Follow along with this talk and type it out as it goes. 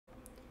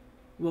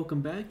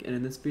Welcome back, and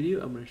in this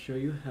video I'm going to show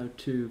you how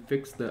to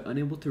fix the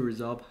unable to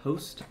resolve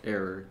host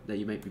error that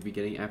you might be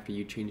getting after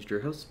you changed your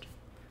host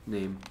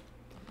name.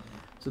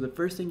 So the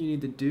first thing you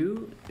need to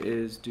do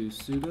is do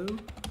sudo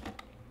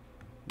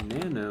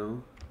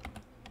nano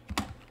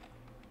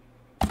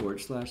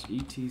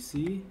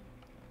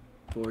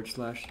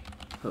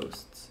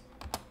 /etc/hosts.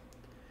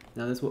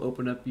 Now this will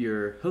open up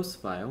your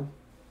host file,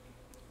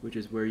 which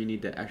is where you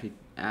need to actually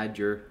add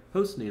your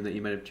host name that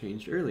you might have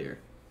changed earlier.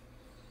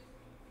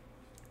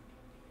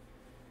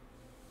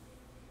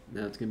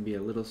 Now it's going to be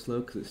a little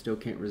slow because it still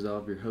can't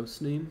resolve your host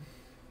name.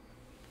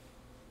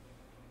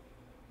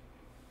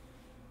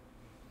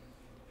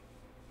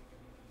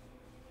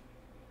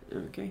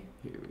 Okay,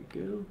 here we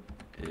go.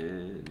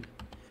 And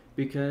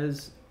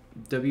because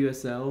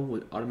WSL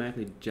would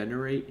automatically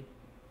generate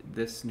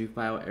this new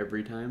file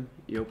every time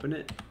you open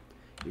it,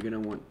 you're going to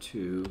want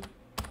to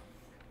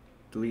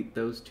delete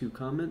those two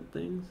comment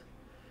things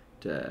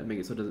to make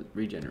it so it doesn't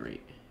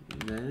regenerate.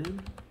 And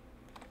then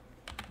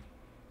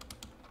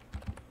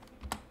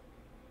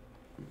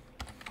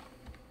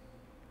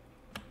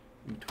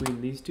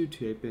between these two,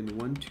 type in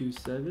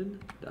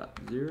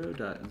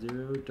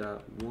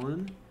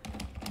 127.0.0.1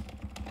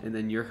 and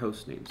then your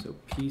host name, so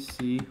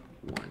PC1.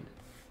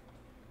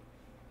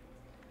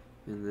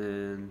 And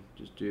then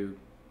just do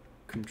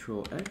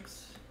Control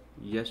X.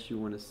 Yes, you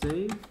want to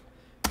save,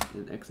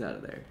 and X out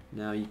of there.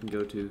 Now you can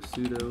go to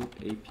sudo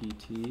apt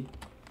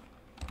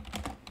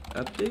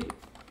update,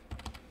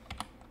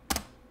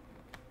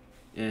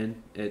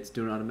 and it's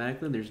doing it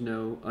automatically, and there's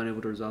no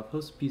unable to resolve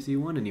host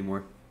PC1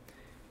 anymore.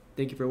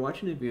 Thank you for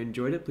watching. If you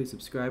enjoyed it, please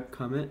subscribe,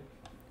 comment,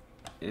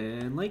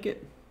 and like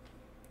it.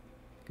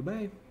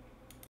 Goodbye.